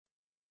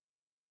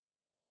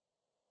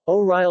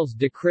Oreilles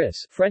de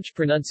crisse, French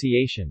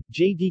pronunciation,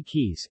 J.D.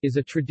 Keys, is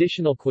a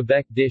traditional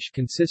Quebec dish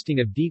consisting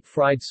of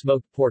deep-fried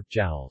smoked pork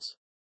jowls.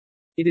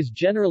 It is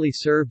generally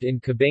served in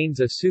cabanes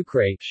à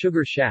sucre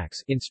sugar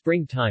shacks in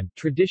springtime,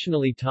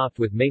 traditionally topped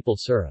with maple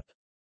syrup.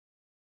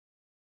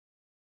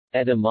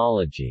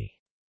 Etymology.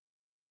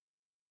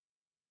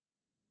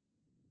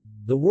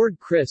 The word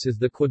crisse is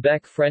the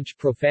Quebec French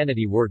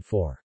profanity word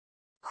for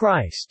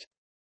Christ.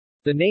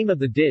 The name of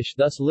the dish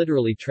thus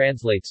literally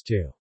translates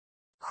to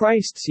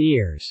Christ's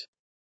ears.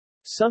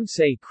 Some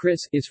say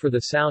crisse is for the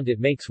sound it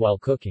makes while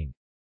cooking.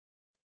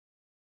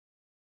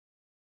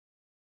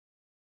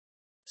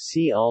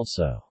 See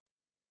also: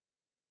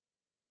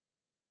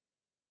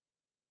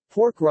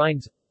 pork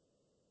rinds,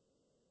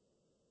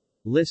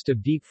 list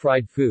of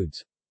deep-fried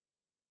foods,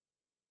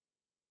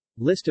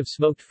 list of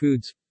smoked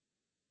foods,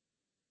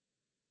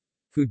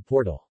 food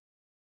portal.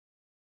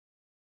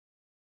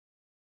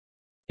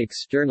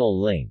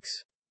 External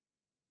links.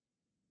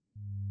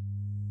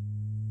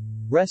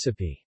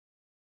 Recipe